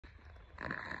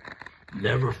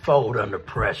Never fold under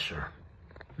pressure.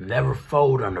 Never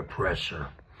fold under pressure.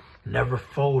 Never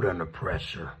fold under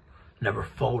pressure. Never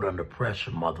fold under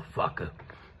pressure, motherfucker.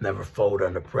 Never fold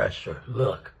under pressure.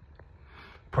 Look,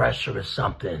 pressure is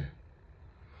something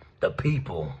the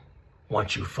people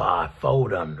want you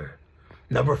fold under.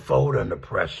 Never fold under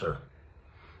pressure.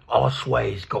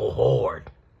 Always go hard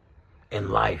in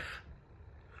life.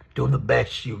 Do the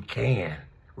best you can.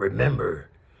 Remember,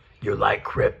 you're like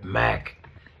Crip Mac.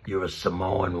 You're a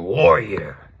Samoan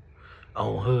warrior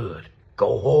on hood.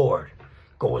 Go hard.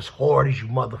 Go as hard as you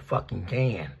motherfucking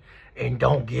can. And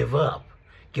don't give up.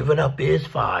 Giving up is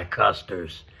fine,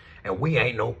 custers. And we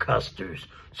ain't no custers.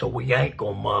 So we ain't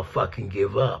gonna motherfucking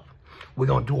give up. We're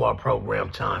gonna do our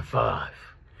program time 5.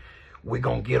 We're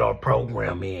gonna get our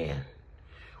program in.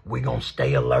 We're gonna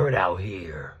stay alert out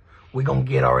here. We're gonna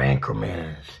get our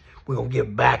increments. We're gonna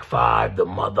give back 5 the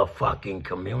motherfucking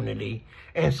community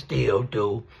and still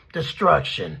do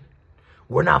destruction.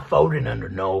 We're not folding under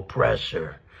no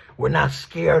pressure. We're not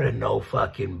scared of no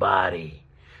fucking body.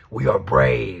 We are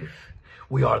brave.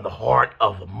 We are the heart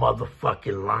of a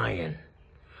motherfucking lion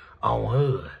on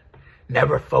hood.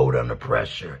 Never fold under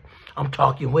pressure. I'm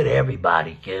talking with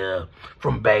everybody, kid.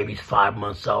 From babies 5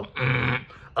 months old,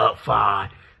 up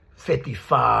 5,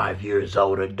 55 years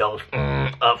old adults,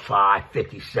 up 5,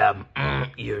 57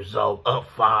 years old, up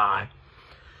 5.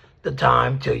 The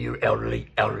time till you're elderly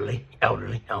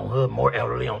on hood, more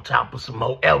elderly on top of some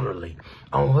more elderly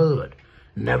on hood.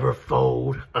 Never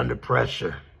fold under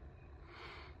pressure.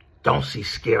 Don't see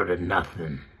scared of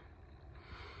nothing.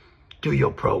 Do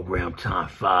your program time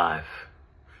 5.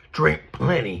 Drink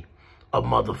plenty of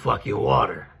motherfucking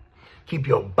water. Keep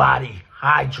your body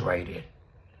hydrated.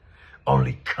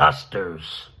 Only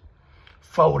custers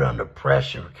fold under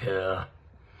pressure, cuz.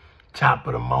 Top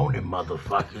of the morning,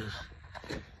 motherfuckers.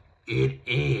 It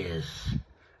is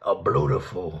a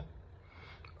beautiful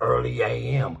early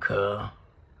AM, cuz,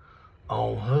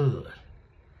 on hood.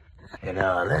 And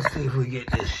let's see if we get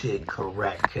this shit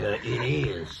correct, cuz. It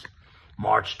is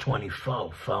March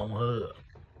 24th on hood.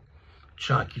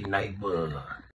 Chunky neighborhood.